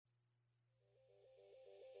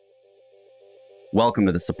Welcome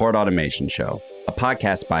to the Support Automation Show, a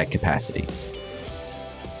podcast by Capacity.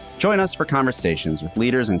 Join us for conversations with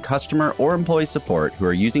leaders in customer or employee support who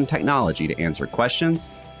are using technology to answer questions,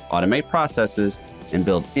 automate processes, and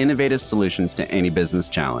build innovative solutions to any business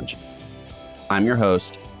challenge. I'm your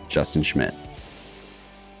host, Justin Schmidt.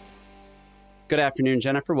 Good afternoon,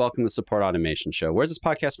 Jennifer. Welcome to the Support Automation Show. Where's this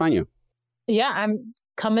podcast find you? Yeah, I'm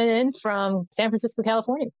coming in from San Francisco,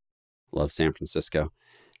 California. Love San Francisco.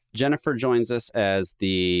 Jennifer joins us as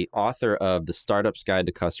the author of The Startup's Guide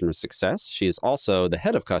to Customer Success. She is also the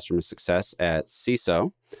head of customer success at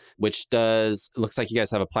Seso, which looks like you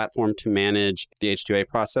guys have a platform to manage the H2A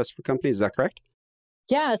process for companies. Is that correct?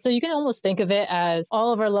 Yeah, so you can almost think of it as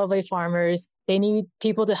all of our lovely farmers, they need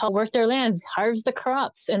people to help work their lands, harvest the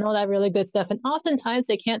crops and all that really good stuff. And oftentimes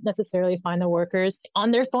they can't necessarily find the workers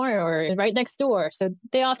on their farm or right next door. So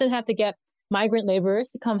they often have to get migrant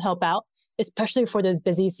laborers to come help out, especially for those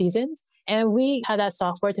busy seasons. And we have that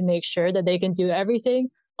software to make sure that they can do everything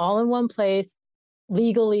all in one place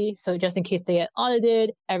legally. So just in case they get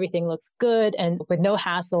audited, everything looks good and with no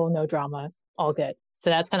hassle, no drama, all good. So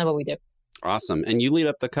that's kind of what we do. Awesome. And you lead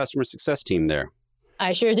up the customer success team there.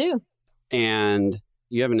 I sure do. And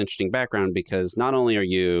you have an interesting background because not only are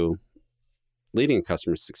you leading a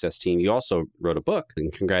customer success team, you also wrote a book.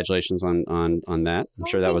 And congratulations on that. I'm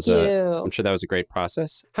sure that was a great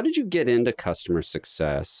process. How did you get into customer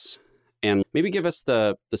success? And maybe give us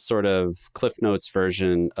the sort of Cliff Notes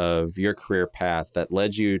version of your career path that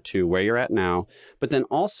led you to where you're at now. But then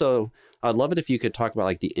also, I'd love it if you could talk about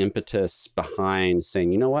like the impetus behind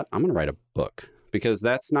saying, you know what, I'm going to write a book. Because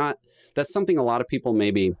that's something a lot of people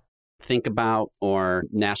maybe think about, or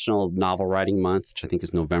National Novel Writing Month, which I think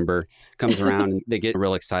is November, comes around and they get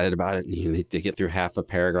real excited about it. And they get through half a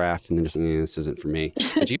paragraph and they're just, this isn't for me.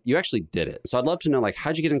 But you actually did it. So I'd love to know, like,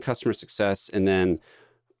 how'd you get in customer success? And then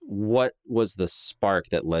what was the spark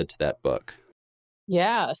that led to that book?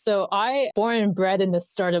 Yeah. So I born and bred in the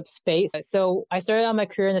startup space. So I started out my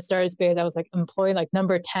career in the startup space. I was like employee like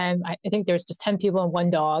number 10. I think there's just 10 people and one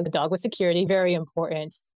dog. A dog with security, very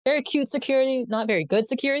important. Very cute security, not very good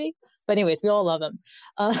security. But anyways, we all love them.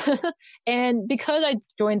 And because I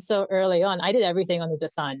joined so early on, I did everything under the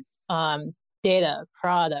sun. Data,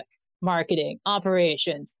 product, marketing,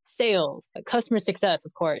 operations, sales, customer success,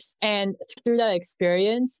 of course. And through that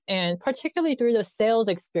experience, and particularly through the sales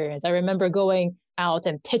experience, I remember going out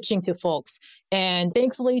and pitching to folks and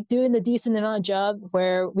thankfully doing the decent amount of job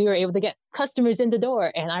where we were able to get customers in the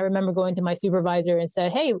door. And I remember going to my supervisor and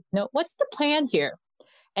said, hey, what's the plan here?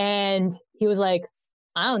 And he was like,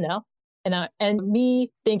 I don't know. And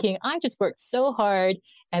me thinking, I just worked so hard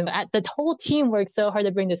and the whole team worked so hard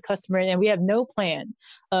to bring this customer in, and we have no plan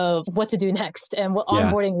of what to do next and what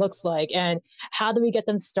onboarding looks like and how do we get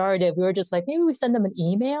them started. We were just like, maybe we send them an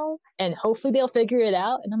email and hopefully they'll figure it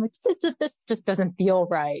out. And I'm like, this just doesn't feel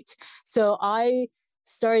right. So I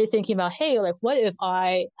started thinking about, hey, like, what if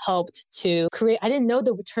I helped to create, I didn't know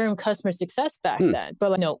the term customer success back then,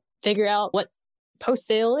 but figure out what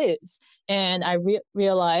post-sale is. And I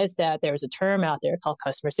realized that there was a term out there called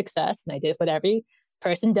customer success. And I did what every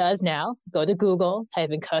person does now. Go to Google,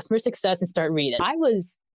 type in customer success and start reading. I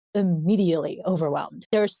was immediately overwhelmed.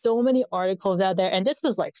 There are so many articles out there. And this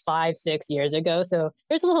was like 5-6 years ago. So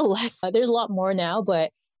there's a little less, there's a lot more now.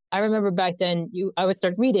 But I remember back then I would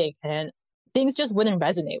start reading and things just wouldn't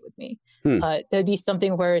resonate with me. There'd be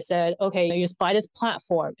something where it said, okay, you just buy this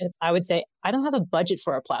platform. And I would say, I don't have a budget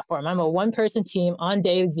for a platform. I'm a one-person team on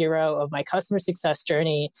day 0 of my customer success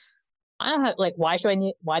journey. I don't have, why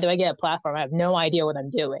do I get a platform? I have no idea what I'm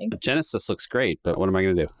doing. Genesis looks great, but what am I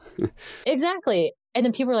going to do? Exactly. And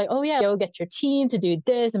then people are like, oh yeah, go get your team to do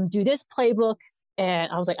this and do this playbook.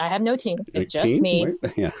 And I was like, I have no team. It's just me.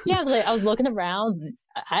 I was looking around.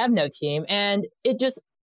 I have no team. And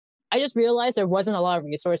I just realized there wasn't a lot of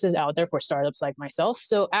resources out there for startups like myself.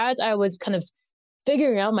 So as I was kind of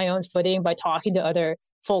figuring out my own footing by talking to other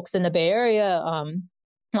folks in the Bay Area,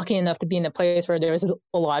 lucky enough to be in a place where there was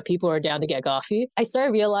a lot of people who are down to get coffee, I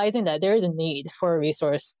started realizing that there is a need for a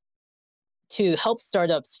resource to help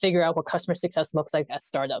startups figure out what customer success looks like as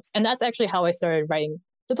startups. And that's actually how I started writing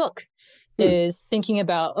the book. Is thinking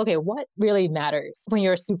about, okay, what really matters when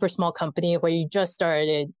you're a super small company where you just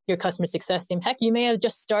started your customer success team. Heck, you may have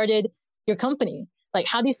just started your company. Like,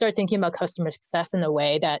 how do you start thinking about customer success in a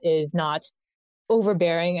way that is not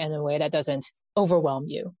overbearing and in a way that doesn't overwhelm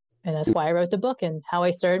you? And that's why I wrote the book and how I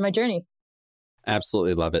started my journey.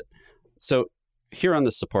 Absolutely love it. So here on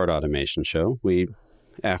the Support Automation Show, we,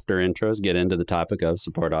 after intros, get into the topic of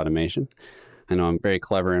support automation. I know I'm very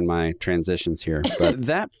clever in my transitions here, but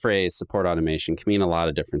that phrase, support automation, can mean a lot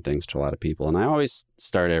of different things to a lot of people. And I always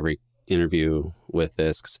start every interview with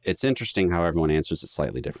this, 'cause it's interesting how everyone answers it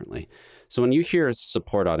slightly differently. So when you hear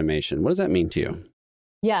support automation, what does that mean to you?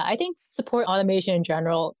 Yeah, I think support automation in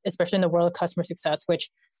general, especially in the world of customer success,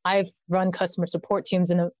 which I've run customer support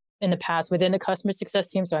teams in the past within the customer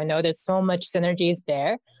success team. So I know there's so much synergies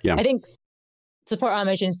there. Yeah. I think support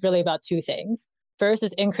automation is really about two things. First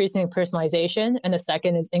is increasing personalization, and the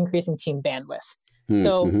second is increasing team bandwidth.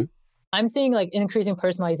 So I'm seeing like increasing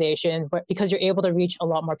personalization because you're able to reach a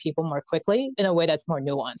lot more people more quickly in a way that's more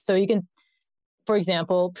nuanced. So you can, for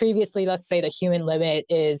example, previously, let's say the human limit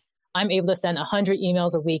is I'm able to send 100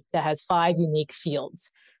 emails a week that has 5 unique fields.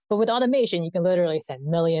 But with automation, you can literally send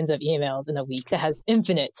millions of emails in a week that has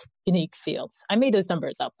infinite unique fields. I made those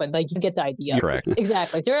numbers up, but like you get the idea. Correct.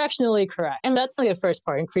 Exactly. Directionally correct. And that's like the first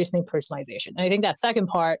part, increasing personalization. And I think that second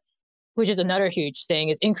part, which is another huge thing,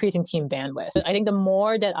 is increasing team bandwidth. I think the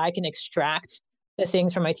more that I can extract the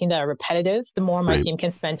things from my team that are repetitive, the more my team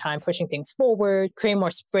can spend time pushing things forward, create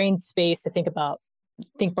more brain space to think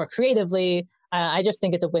more creatively. I just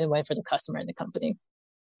think it's a win-win for the customer and the company.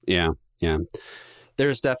 Yeah.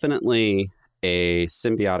 There's definitely a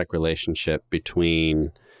symbiotic relationship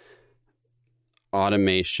between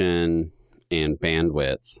automation and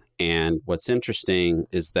bandwidth. And what's interesting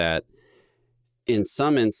is that in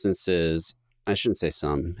some instances, I shouldn't say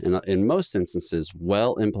some, in most instances,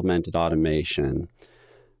 well-implemented automation,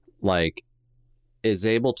 like, is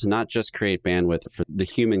able to not just create bandwidth for the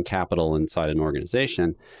human capital inside an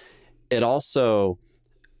organization, it also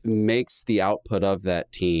makes the output of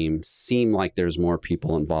that team seem like there's more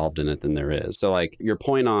people involved in it than there is. So like your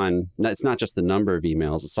point on, it's not just the number of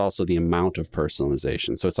emails, it's also the amount of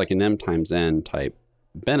personalization. So it's like an M times N type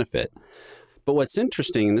benefit. But what's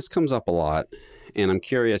interesting, and this comes up a lot, and I'm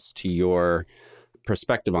curious to your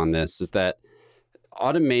perspective on this, is that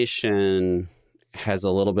automation has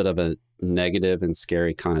a little bit of a negative and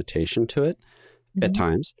scary connotation to it at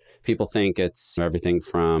times. People think it's everything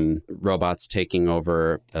from robots taking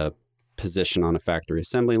over a position on a factory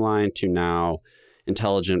assembly line to now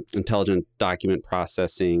intelligent document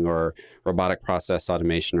processing or robotic process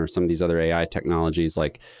automation or some of these other AI technologies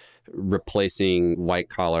like replacing white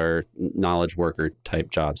collar knowledge worker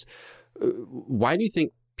type jobs. Why do you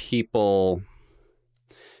think people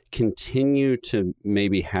continue to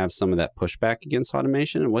maybe have some of that pushback against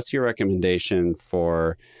automation? And what's your recommendation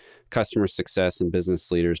for customer success and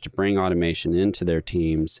business leaders to bring automation into their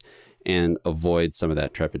teams and avoid some of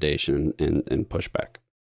that trepidation and pushback?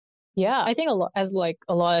 Yeah, I think as like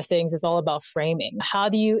a lot of things, it's all about framing. How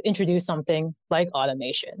do you introduce something like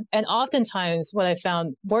automation? And oftentimes what I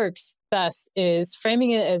found works best is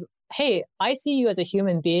framing it as, hey, I see you as a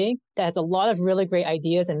human being that has a lot of really great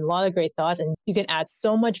ideas and a lot of great thoughts, and you can add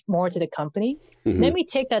so much more to the company. Let me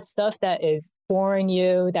take that stuff that is boring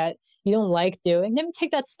you, that you don't like doing, let me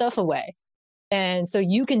take that stuff away. And so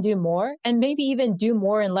you can do more and maybe even do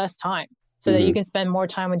more in less time so that you can spend more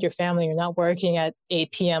time with your family. You're not working at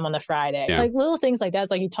 8 p.m. on a Friday. Yeah. Like little things like that. It's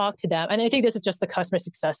like you talk to them. And I think this is just the customer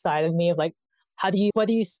success side of me of like, what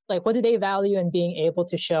do they value in being able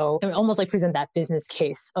to show and almost like present that business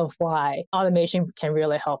case of why automation can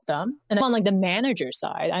really help them. And on like the manager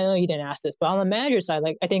side, I know you didn't ask this, but on the manager side,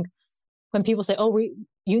 like I think when people say, oh,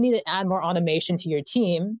 you need to add more automation to your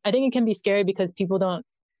team, I think it can be scary because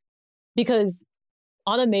because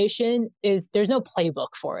automation there's no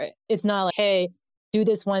playbook for it. It's not like, hey, do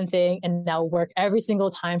this one thing and that'll work every single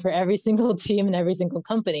time for every single team and every single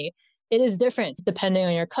company. It is different depending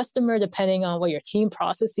on your customer, depending on what your team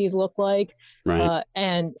processes look like. Right.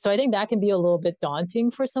 And so I think that can be a little bit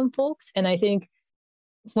daunting for some folks. And I think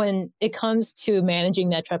when it comes to managing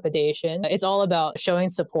that trepidation, it's all about showing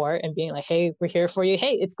support and being like, hey, we're here for you.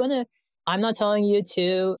 Hey, I'm not telling you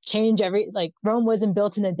to change Rome wasn't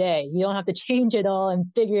built in a day. You don't have to change it all and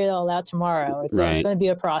figure it all out tomorrow. It's going to be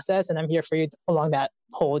a process, and I'm here for you along that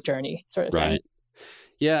whole journey sort of thing.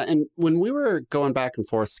 Yeah. And when we were going back and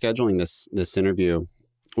forth scheduling this interview,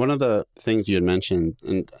 one of the things you had mentioned,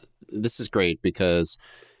 and this is great because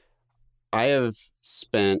I have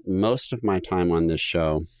spent most of my time on this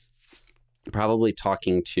show probably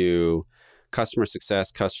talking to customer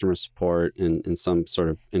success, customer support, and some sort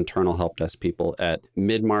of internal help desk people at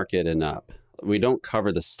mid-market and up. We don't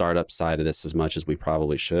cover the startup side of this as much as we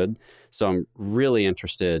probably should. So I'm really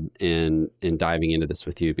interested in diving into this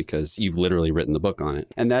with you because you've literally written the book on it.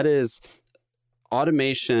 And that is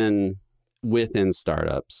automation within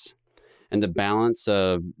startups and the balance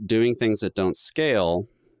of doing things that don't scale,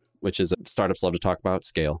 which is startups love to talk about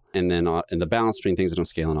scale, and then and the balance between things that don't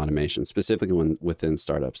scale and automation, specifically within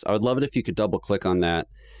startups. I would love it if you could double click on that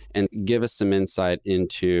and give us some insight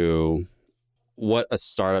into what a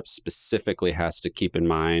startup specifically has to keep in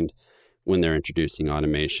mind when they're introducing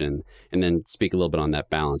automation, and then speak a little bit on that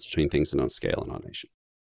balance between things that don't scale and automation.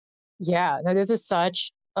 Yeah, no, this is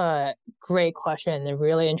such a great question and a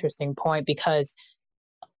really interesting point, because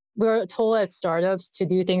we're told as startups to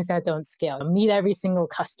do things that don't scale, meet every single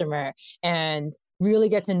customer and really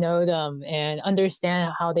get to know them and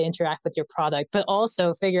understand how they interact with your product, but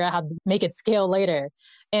also figure out how to make it scale later.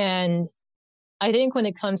 And I think when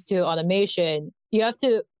it comes to automation, you have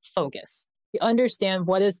to focus. You understand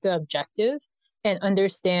what is the objective and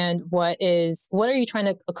understand what are you trying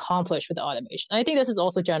to accomplish with the automation. I think this is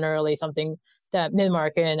also generally something that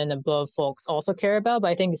mid-market and above folks also care about, but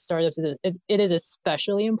I think startups, it is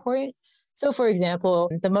especially important. So for example,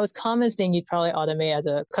 the most common thing you'd probably automate as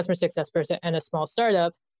a customer success person and a small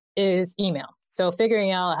startup is email. So figuring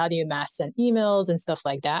out how do you mass send emails and stuff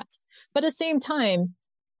like that. But at the same time,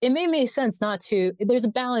 it may make sense there's a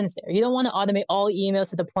balance there. You don't want to automate all emails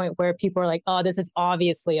to the point where people are like, oh, this is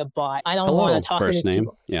obviously a bot. I don't want to talk to these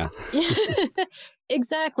people. Yeah.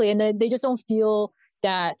 Exactly. And they just don't feel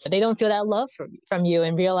that love from you,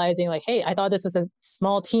 and realizing like, hey, I thought this was a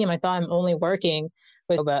small team. I thought I'm only working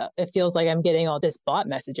with, but it feels like I'm getting all this bot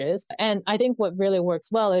messages. And I think what really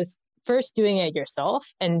works well is first doing it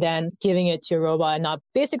yourself and then giving it to a robot. And not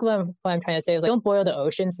basically what I'm trying to say is like, don't boil the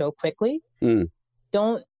ocean so quickly.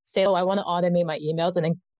 Don't say, oh, I want to automate my emails,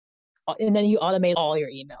 and then you automate all your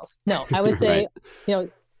emails. No, I would say, right.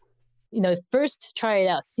 First try it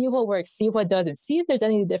out, see what works, see what doesn't, see if there's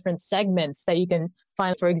any different segments that you can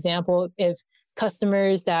find. For example, if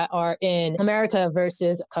customers that are in America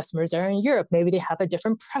versus customers that are in Europe, maybe they have a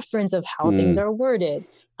different preference of how things are worded.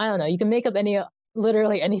 I don't know. You can make up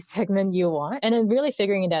literally any segment you want, and then really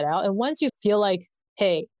figuring that out. And once you feel like,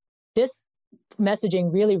 hey, this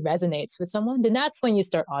messaging really resonates with someone, then that's when you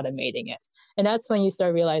start automating it. And that's when you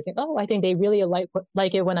start realizing, oh, I think they really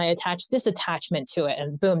like it when I attach this attachment to it.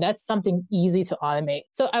 And boom, that's something easy to automate.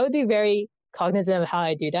 So I would be very cognizant of how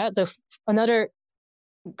I do that. So another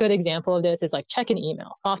good example of this is like check-in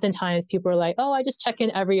emails. Oftentimes people are like, oh, I just check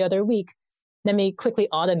in every other week. Let me quickly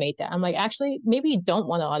automate that. I'm like, actually, maybe you don't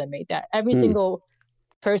want to automate that. Every single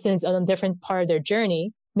person's on a different part of their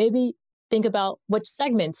journey. Maybe think about which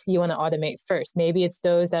segment you want to automate first. Maybe it's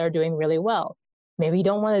those that are doing really well. Maybe you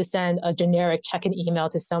don't want to send a generic check-in email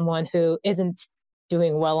to someone who isn't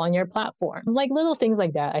doing well on your platform. Like little things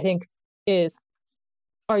like that, I think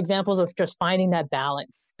are examples of just finding that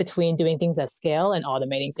balance between doing things at scale and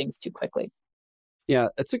automating things too quickly. Yeah,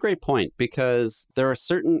 that's a great point, because there are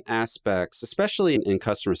certain aspects, especially in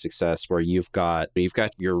customer success, where you've got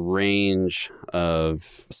your range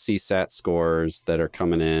of CSAT scores that are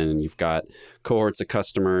coming in, and you've got cohorts of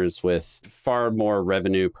customers with far more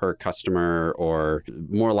revenue per customer, or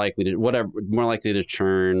more likely to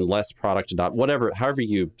churn, less product adopt, however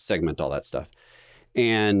you segment all that stuff.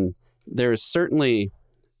 And there's certainly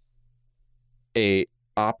a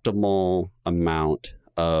optimal amount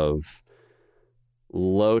of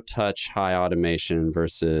low touch, high automation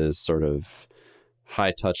versus sort of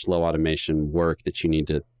high touch, low automation work that you need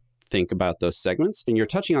to think about those segments. And you're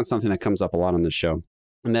touching on something that comes up a lot on the show,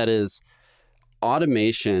 and that is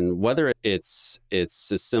automation, whether it's as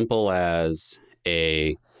simple as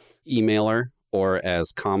a emailer or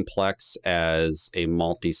as complex as a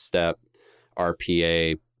multi-step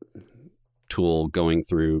RPA tool going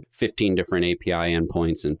through 15 different API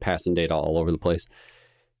endpoints and passing data all over the place.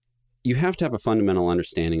 You have to have a fundamental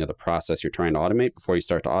understanding of the process you're trying to automate before you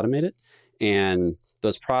start to automate it. And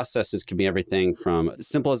those processes can be everything from as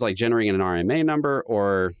simple as like generating an RMA number,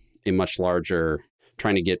 or a much larger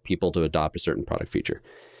trying to get people to adopt a certain product feature.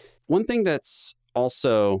 One thing that's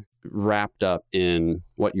also wrapped up in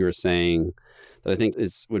what you were saying that I think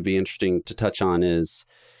would be interesting to touch on is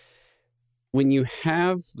when you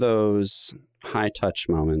have those high touch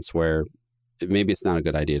moments where maybe it's not a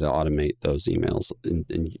good idea to automate those emails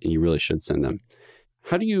and you really should send them.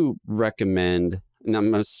 How do you recommend, and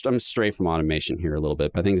I'm stray from automation here a little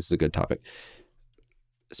bit, but I think this is a good topic,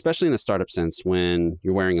 especially in a startup sense when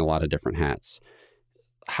you're wearing a lot of different hats.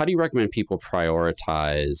 How do you recommend people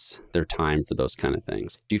prioritize their time for those kind of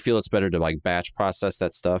things? Do you feel it's better to like batch process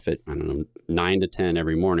that stuff at, 9 to 10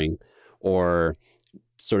 every morning, or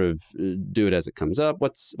sort of do it as it comes up?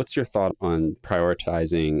 What's your thought on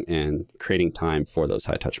prioritizing and creating time for those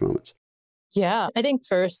high touch moments? Yeah, I think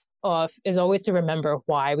first off is always to remember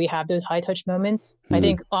why we have those high touch moments. I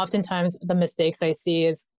think oftentimes the mistakes I see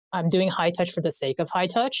is I'm doing high touch for the sake of high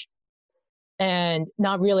touch. and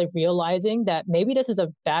not really realizing that maybe this is a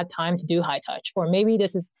bad time to do high touch, or maybe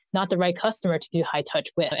this is not the right customer to do high touch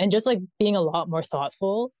with, and just like being a lot more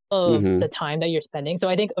thoughtful of the time that you're spending. So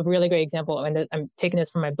I think a really great example, and I'm taking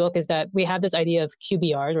this from my book, is that we have this idea of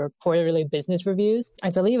QBRs, or quarterly business reviews.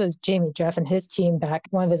 I believe it was Jamie Jeff and his team back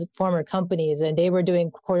one of his former companies, and they were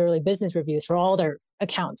doing quarterly business reviews for all their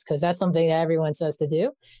accounts, because that's something that everyone says to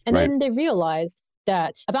do. And then they realized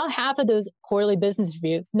that about half of those quarterly business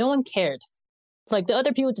reviews, no one cared. Like the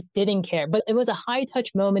other people just didn't care, but it was a high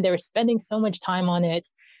touch moment. They were spending so much time on it.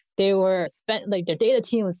 They were like their data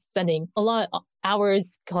team was spending a lot of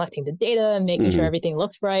hours collecting the data and making sure everything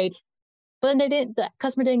looks right. But then the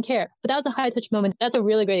customer didn't care. But that was a high touch moment. That's a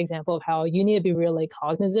really great example of how you need to be really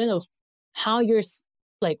cognizant of how you're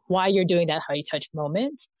like, why you're doing that high touch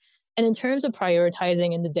moment. And in terms of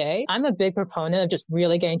prioritizing in the day, I'm a big proponent of just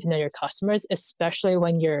really getting to know your customers, especially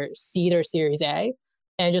when you're seed or series A,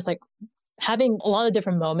 and just like having a lot of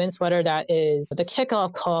different moments, whether that is the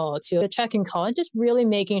kickoff call to the check-in call, and just really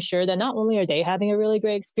making sure that not only are they having a really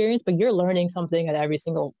great experience, but you're learning something at every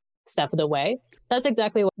single step of the way. That's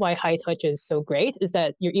exactly why high touch is so great, is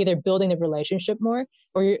that you're either building the relationship more,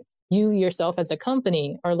 or you yourself as a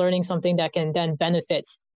company are learning something that can then benefit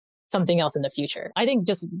something else in the future. I think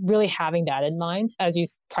just really having that in mind as you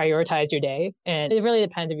prioritize your day, and it really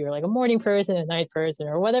depends if you're like a morning person, a night person,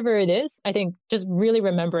 or whatever it is. I think just really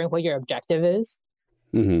remembering what your objective is,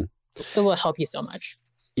 it will help you so much.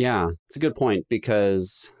 Yeah, it's a good point,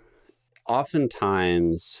 because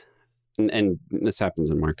oftentimes, and this happens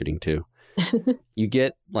in marketing too, you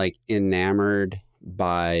get like enamored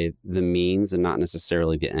by the means and not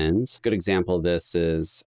necessarily the ends. Good example of this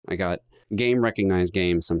is I got recognized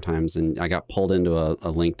games sometimes, and I got pulled into a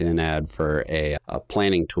LinkedIn ad for a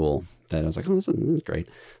planning tool that I was like, oh, this is great.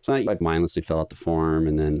 So I mindlessly filled out the form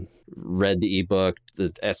and then read the ebook.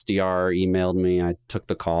 The SDR emailed me. I took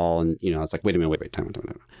the call, and I was like, wait a minute, wait, time.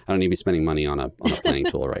 I don't need to be spending money on a planning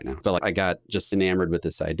tool right now. But like, I got just enamored with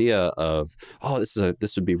this idea of, oh,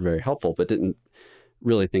 this would be very helpful, but didn't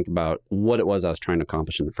really think about what it was I was trying to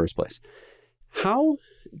accomplish in the first place. How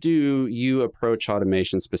do you approach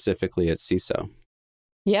automation specifically at Seso?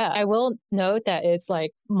 Yeah, I will note that it's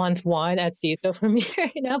like month 1 at Seso for me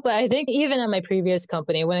right now. But I think even at my previous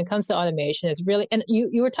company, when it comes to automation, it's really, and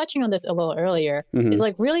you were touching on this a little earlier, it's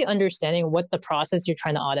like really understanding what the process you're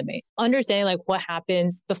trying to automate, understanding like what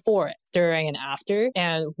happens before it, during, and after,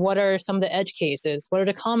 and what are some of the edge cases, what are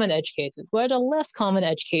the common edge cases, what are the less common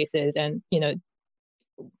edge cases, and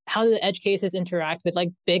how do the edge cases interact with like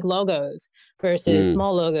big logos versus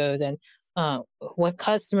small logos, and what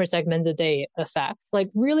customer segment did they affect?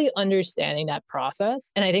 Like really understanding that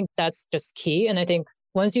process. And I think that's just key. And I think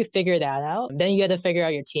once you figure that out, then you got to figure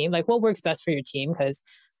out your team, like what works best for your team,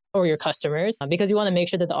 or your customers, because you want to make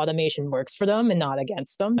sure that the automation works for them and not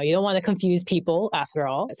against them. You don't want to confuse people after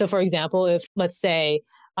all. So for example, if let's say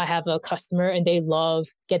I have a customer and they love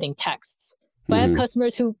getting texts, but I have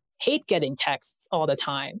customers who hate getting texts all the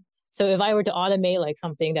time. So if I were to automate like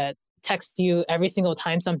something that texts you every single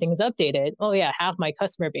time something is updated, oh yeah, half my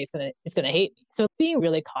customer base is going to hate me. So being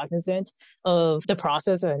really cognizant of the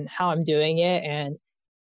process and how I'm doing it, and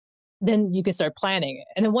then you can start planning it.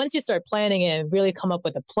 And then once you start planning it and really come up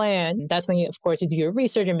with a plan, that's when you, of course, you do your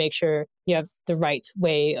research and make sure you have the right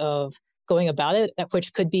way of going about it,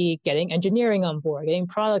 which could be getting engineering on board, getting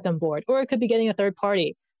product on board, or it could be getting a third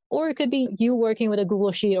party. Or it could be you working with a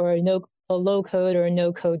Google Sheet or a low code or a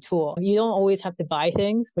no code tool. You don't always have to buy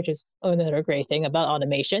things, which is another great thing about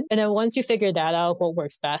automation. And then once you figure that out, what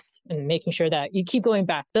works best, and making sure that you keep going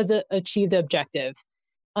back, does it achieve the objective?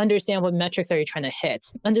 Understand what metrics are you trying to hit?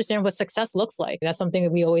 Understand what success looks like. That's something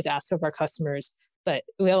that we always ask of our customers, but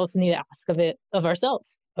we also need to ask of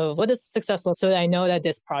ourselves, of what does success look, so that I know that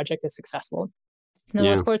this project is successful. And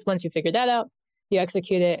then of course, once you figure that out, you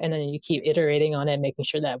execute it, and then you keep iterating on it, making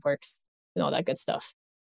sure that it works and all that good stuff.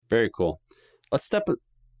 Very cool. Let's step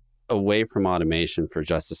away from automation for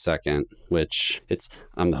just a second,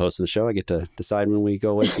 I'm the host of the show. I get to decide when we go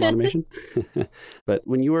away from automation. But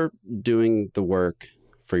when you were doing the work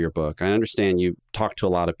for your book, I understand you talked to a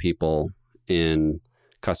lot of people in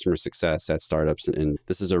customer success at startups, and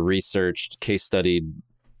this is a researched, case studied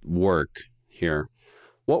work here.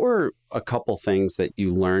 What were a couple things that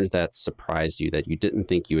you learned that surprised you, that you didn't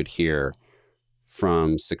think you would hear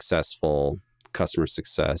from successful customer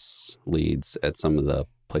success leads at some of the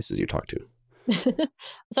places you talk to?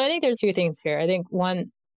 So I think there's 2 things here. I think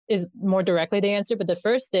one is more directly the answer, but the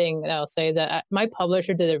first thing that I'll say is that my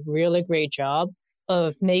publisher did a really great job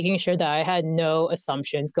of making sure that I had no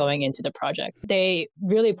assumptions going into the project. They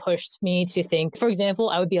really pushed me to think, for example,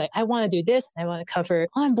 I would be like, I want to do this. I want to cover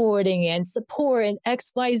onboarding and support and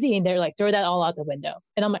XYZ. And they're like, throw that all out the window.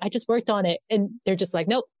 And I'm like, I just worked on it. And they're just like,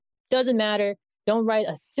 nope, doesn't matter. Don't write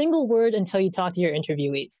a single word until you talk to your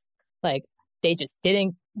interviewees. Like they just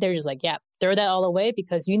didn't, they're just like, yeah, throw that all away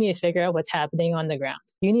because you need to figure out what's happening on the ground.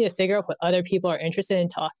 You need to figure out what other people are interested in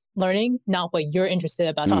learning, not what you're interested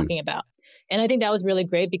about talking about. And I think that was really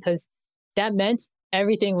great because that meant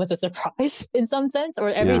everything was a surprise in some sense, or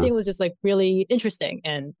everything was just like really interesting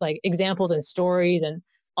and like examples and stories and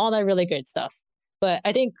all that really good stuff. But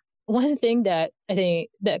I think one thing that I think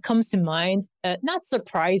that comes to mind, not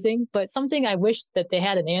surprising, but something I wish that they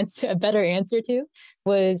had a better answer to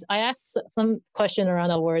was I asked some question around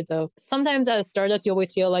the words of sometimes as startups, you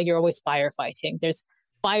always feel like you're always firefighting. There's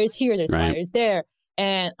fires here, there's fires there.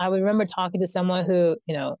 And I would remember talking to someone who,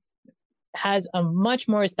 has a much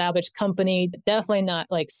more established company, definitely not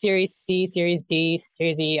like Series C, Series D,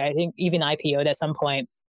 Series E, I think even IPO'd at some point.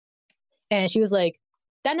 And she was like,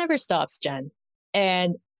 that never stops, Jen.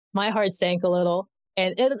 And my heart sank a little.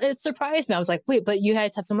 And it surprised me. I was like, wait, but you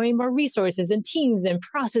guys have so many more resources and teams and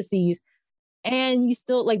processes. And you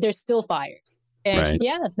still, like, there's still fires. And she's,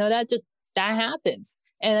 yeah, no, that happens.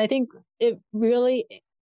 And I think it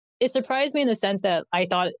surprised me in the sense that I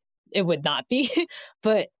thought it would not be,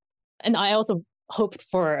 and I also hoped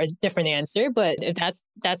for a different answer, but if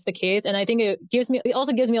that's the case, and I think it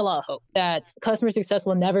also gives me a lot of hope that customer success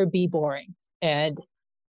will never be boring. And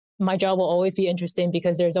my job will always be interesting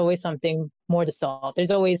because there's always something more to solve. There's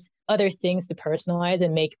always other things to personalize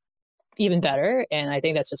and make even better. And I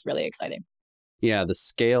think that's just really exciting. Yeah, the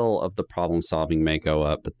scale of the problem solving may go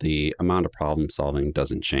up, but the amount of problem solving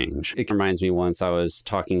doesn't change. It reminds me once I was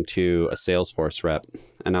talking to a Salesforce rep,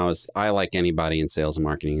 and I like anybody in sales and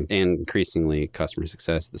marketing and increasingly customer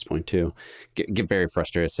success at this point too, get very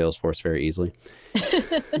frustrated at Salesforce very easily.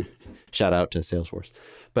 Shout out to Salesforce.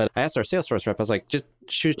 But I asked our Salesforce rep, I was like, just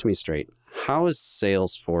shoot it to me straight. How is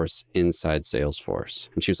Salesforce inside Salesforce?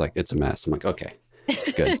 And she was like, it's a mess. I'm like, okay.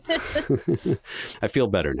 Good. I feel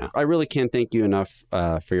better now. I really can't thank you enough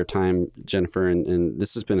for your time, Jennifer. And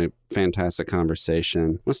this has been a fantastic conversation. I'm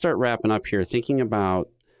going to start wrapping up here, thinking about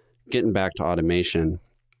getting back to automation.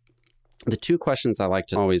 The two questions I like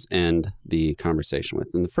to always end the conversation with.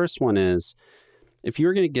 And the first one is, if you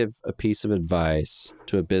were going to give a piece of advice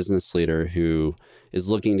to a business leader who is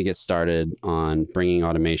looking to get started on bringing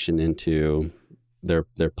automation into their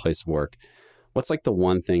place of work, what's like the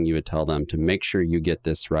one thing you would tell them to make sure you get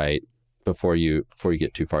this right before you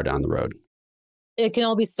get too far down the road? It can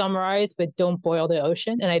all be summarized, but don't boil the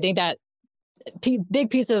ocean. And I think that big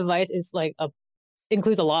piece of advice is like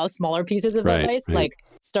includes a lot of smaller pieces of advice, like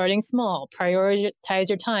starting small, prioritize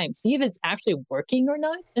your time, see if it's actually working or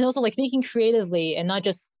not. And also like thinking creatively and not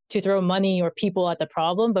just to throw money or people at the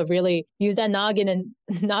problem, but really use that noggin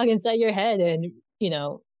inside your head. And,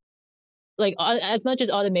 like as much as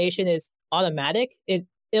automation is automatic, it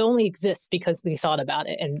only exists because we thought about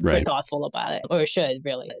it and we're thoughtful about it, or should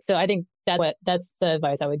really. So I think that's the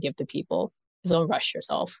advice I would give to people. Don't rush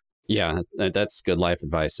yourself. Yeah, that's good life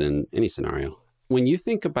advice in any scenario. When you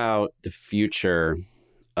think about the future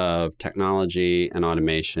of technology and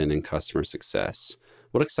automation and customer success,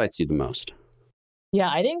 what excites you the most? Yeah,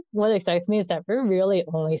 I think what excites me is that we're really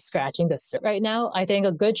only scratching the surface right now. I think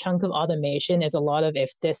a good chunk of automation is a lot of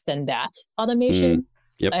if this, then that automation.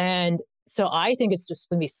 Yep. And so I think it's just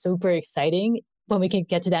going to be super exciting when we can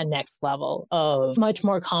get to that next level of much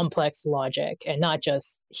more complex logic and not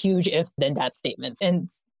just huge if, then that statements and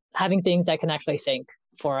having things that can actually think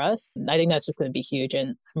for us. I think that's just going to be huge,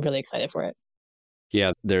 and I'm really excited for it.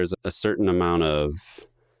 Yeah, there's a certain amount of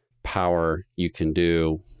power you can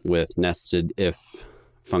do with nested if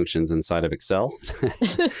functions inside of Excel.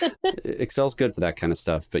 Excel's good for that kind of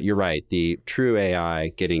stuff, but you're right. The true AI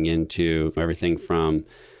getting into everything from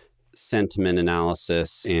sentiment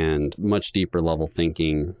analysis and much deeper level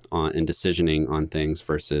thinking on and decisioning on things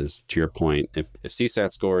versus, to your point, if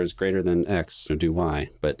CSAT score is greater than X, so do Y.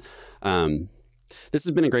 But this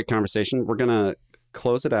has been a great conversation. We're going to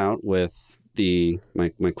close it out with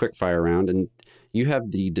my quick fire round, and you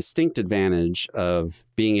have the distinct advantage of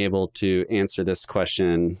being able to answer this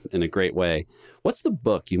question in a great way. What's the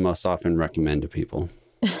book you most often recommend to people?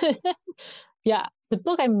 Yeah, the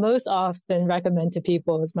book I most often recommend to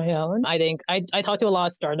people is my own. I think I talk to a lot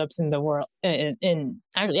of startups in the world, in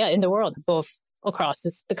the world, both across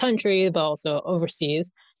the country, but also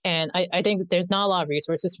overseas. And I think there's not a lot of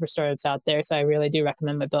resources for startups out there. So I really do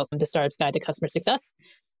recommend my book, The Startup's Guide to Customer Success.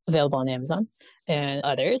 available on Amazon and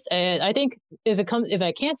others. And I think if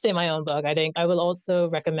I can't say my own book, I think I will also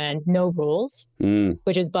recommend No Rules,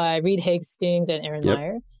 which is by Reed Hastings and Aaron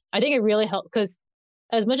Meyer. I think it really helped because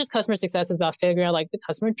as much as customer success is about figuring out like the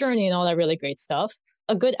customer journey and all that really great stuff,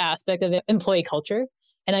 a good aspect of it, employee culture.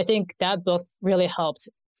 And I think that book really helped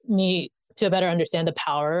me to better understand the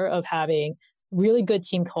power of having really good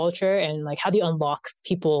team culture and like how do you unlock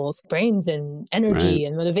people's brains and energy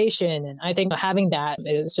and motivation. And I think having that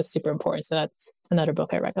is just super important. So that's another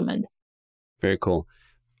book I recommend. Very cool.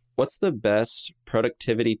 What's the best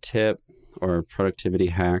productivity tip or productivity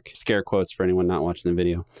hack, scare quotes for anyone not watching the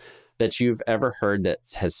video, that you've ever heard that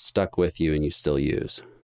has stuck with you and you still use?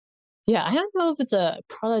 Yeah, I don't know if it's a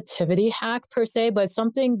productivity hack per se, but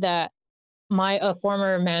something that my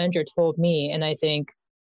former manager told me, and I think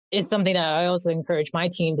it's something that I also encourage my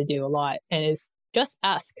team to do a lot, and is just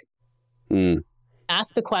ask.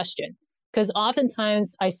 Ask the question. Because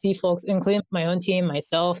oftentimes I see folks, including my own team,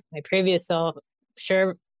 myself, my previous self,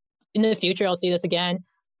 sure, in the future I'll see this again,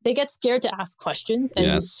 they get scared to ask questions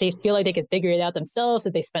and they feel like they can figure it out themselves,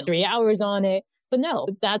 that they spent 3 hours on it. But no,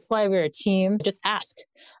 that's why we're a team. Just ask.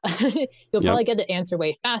 You'll probably get the answer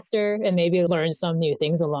way faster and maybe learn some new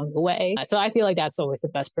things along the way. So I feel like that's always the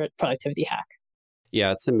best productivity hack.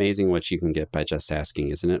 Yeah, it's amazing what you can get by just asking,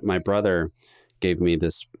 isn't it? My brother gave me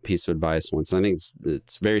this piece of advice once, and I think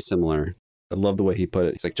it's very similar. I love the way he put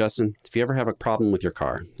it. He's like, Justin, if you ever have a problem with your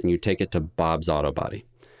car and you take it to Bob's Auto Body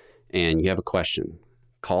and you have a question,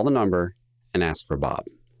 call the number and ask for Bob.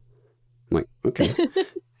 I'm like, okay.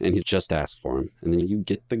 And he's just asked for him. And then you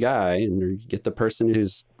get the guy and you get the person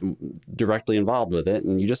who's directly involved with it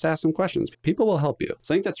and you just ask them questions. People will help you.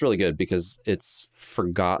 So I think that's really good because it's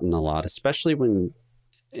forgotten a lot, especially when,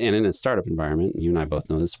 and in a startup environment, you and I both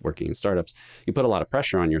know this working in startups, you put a lot of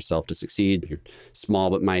pressure on yourself to succeed, your small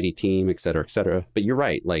but mighty team, et cetera, et cetera. But you're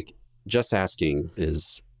right. Like just asking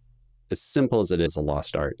is as simple as it is a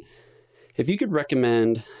lost art. If you could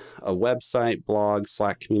recommend a website, blog,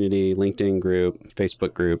 Slack community, LinkedIn group,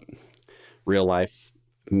 Facebook group, real life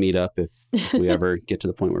meetup, if we ever get to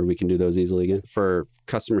the point where we can do those easily again, for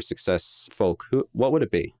customer success folk, what would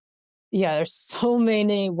it be? Yeah, there's so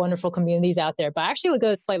many wonderful communities out there, but I actually would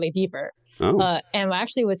go slightly deeper. And I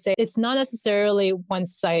actually would say it's not necessarily one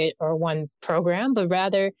site or one program, but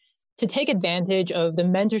rather to take advantage of the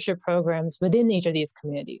mentorship programs within each of these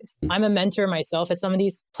communities. I'm a mentor myself at some of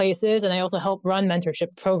these places, and I also help run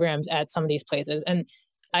mentorship programs at some of these places. And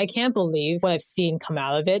I can't believe what I've seen come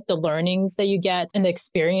out of it. The learnings that you get and the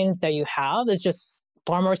experience that you have is just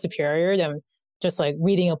far more superior than just like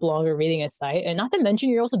reading a blog or reading a site. And not to mention,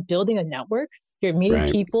 you're also building a network. You're meeting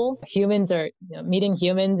people. Humans are meeting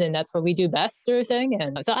humans, and that's what we do best, sort of thing.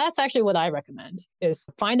 And so that's actually what I recommend: is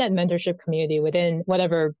find that mentorship community within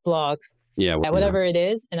whatever blogs, whatever it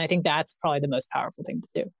is. And I think that's probably the most powerful thing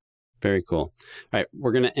to do. Very cool. All right,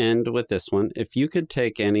 we're going to end with this one. If you could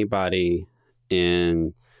take anybody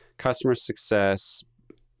in customer success,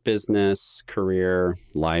 business, career,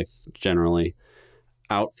 life generally,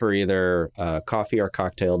 out for either coffee or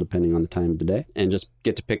cocktail, depending on the time of the day, and just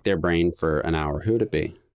get to pick their brain for an hour, who would it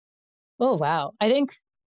be? Oh, wow. I think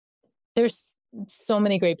there's so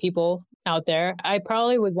many great people out there. I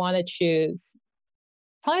probably would want to choose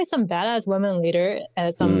probably some badass women leader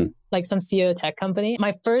at some CEO tech company.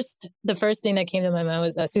 The first thing that came to my mind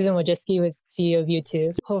was Susan Wojcicki, who was CEO of YouTube.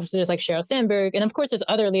 Of course, there's like Sheryl Sandberg. And of course, there's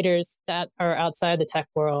other leaders that are outside the tech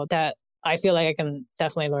world that I feel like I can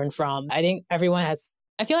definitely learn from.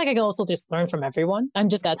 I feel like I can also just learn from everyone. I'm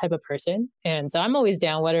just that type of person. And so I'm always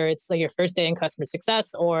down, whether it's like your first day in customer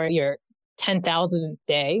success or your 10,000th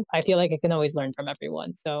day. I feel like I can always learn from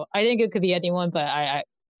everyone. So I think it could be anyone, but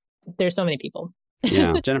there's so many people.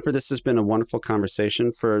 Yeah. Jennifer, this has been a wonderful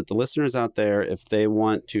conversation. For the listeners out there, if they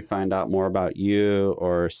want to find out more about you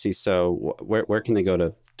or Seso, where can they go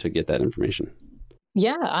to get that information?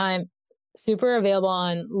 Yeah, I'm super available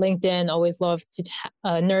on LinkedIn. Always love to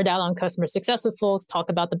nerd out on customer success with folks, talk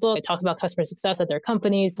about the book, talk about customer success at their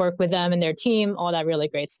companies, work with them and their team, all that really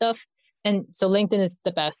great stuff. And so LinkedIn is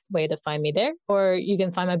the best way to find me there, or you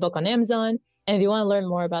can find my book on Amazon. And if you want to learn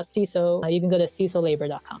more about Seso, you can go to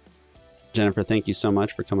sesolabor.com. Jennifer, thank you so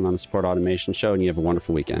much for coming on the Support Automation Show, and you have a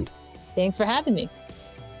wonderful weekend. Thanks for having me.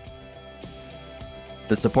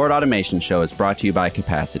 The Support Automation Show is brought to you by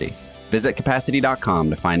Capacity. Visit capacity.com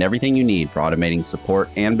to find everything you need for automating support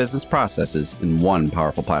and business processes in one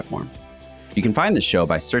powerful platform. You can find the show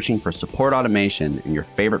by searching for Support Automation in your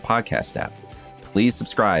favorite podcast app. Please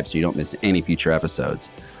subscribe so you don't miss any future episodes.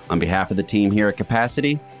 On behalf of the team here at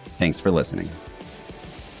Capacity, thanks for listening.